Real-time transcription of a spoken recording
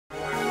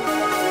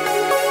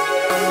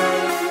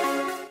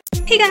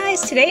Hey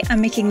guys, today I'm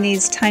making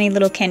these tiny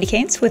little candy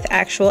canes with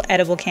actual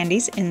edible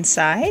candies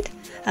inside.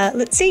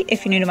 Let's see,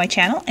 if you're new to my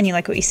channel and you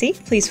like what you see,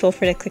 please feel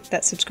free to click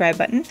that subscribe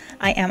button.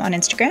 I am on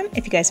Instagram.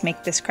 If you guys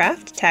make this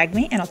craft, tag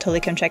me and I'll totally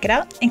come check it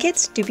out. And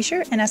kids, do be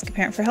sure and ask a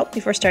parent for help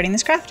before starting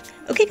this craft.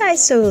 Okay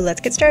guys, so let's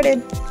get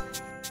started.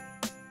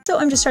 So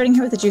I'm just starting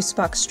here with a juice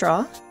box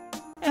straw,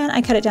 and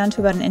I cut it down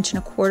to about 1.25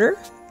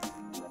 inches.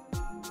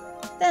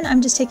 Then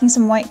I'm just taking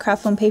some white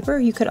craft foam paper.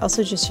 You could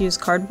also just use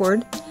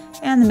cardboard,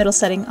 and the middle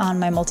setting on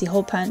my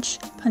multi-hole punch,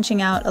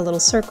 punching out a little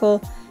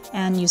circle,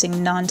 and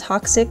using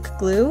non-toxic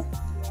glue,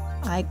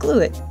 I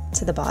glue it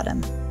to the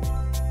bottom.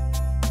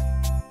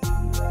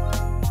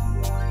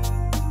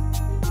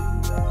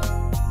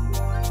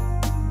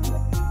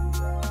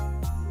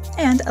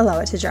 And allow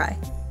it to dry.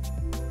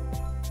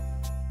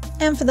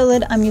 And for the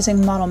lid, I'm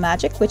using Model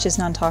Magic, which is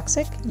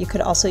non-toxic. You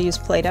could also use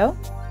Play-Doh.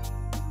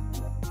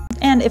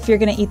 And if you're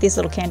going to eat these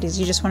little candies,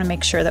 you just want to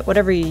make sure that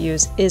whatever you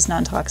use is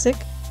non-toxic.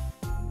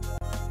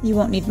 You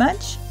won't need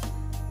much,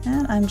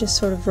 and I'm just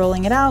sort of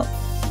rolling it out.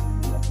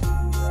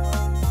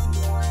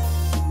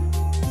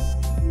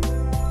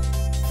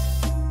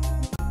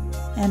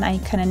 And I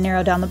kind of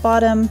narrow down the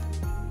bottom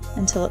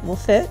until it will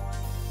fit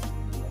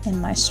in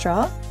my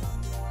straw,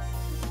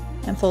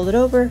 and fold it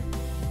over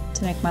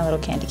to make my little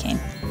candy cane.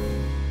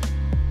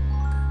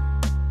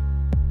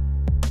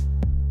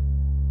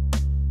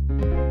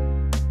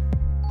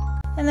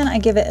 And then I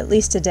give it at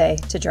least a day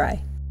to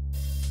dry.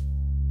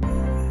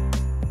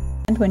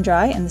 And when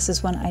dry, and this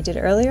is one I did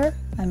earlier,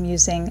 I'm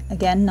using,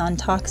 again,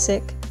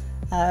 non-toxic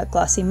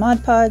glossy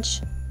Mod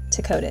Podge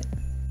to coat it.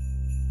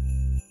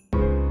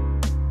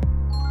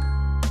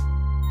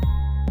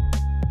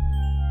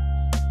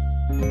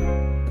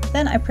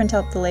 Then I print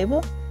out the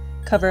label,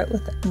 cover it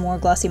with more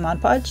glossy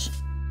Mod Podge.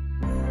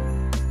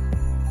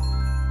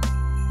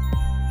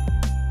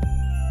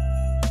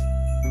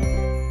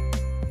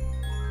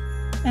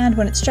 And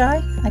when it's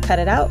dry, I cut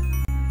it out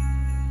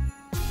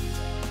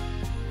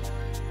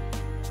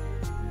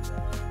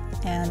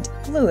and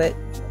glue it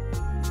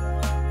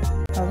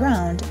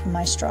around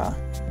my straw.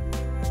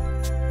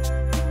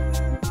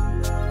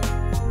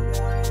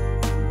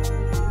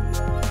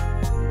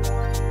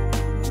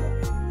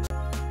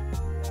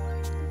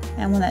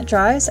 And when that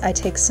dries, I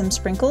take some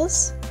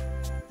sprinkles.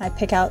 I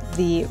pick out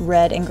the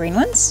red and green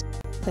ones,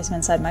 place them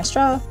inside my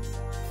straw,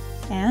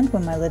 and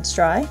when my lid's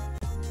dry,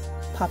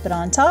 pop it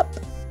on top,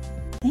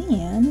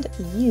 and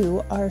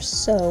you are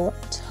so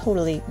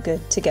totally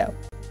good to go.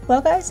 Well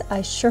guys,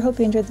 I sure hope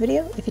you enjoyed the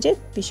video. If you did,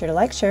 be sure to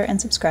like, share,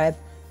 and subscribe.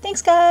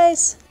 Thanks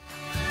guys!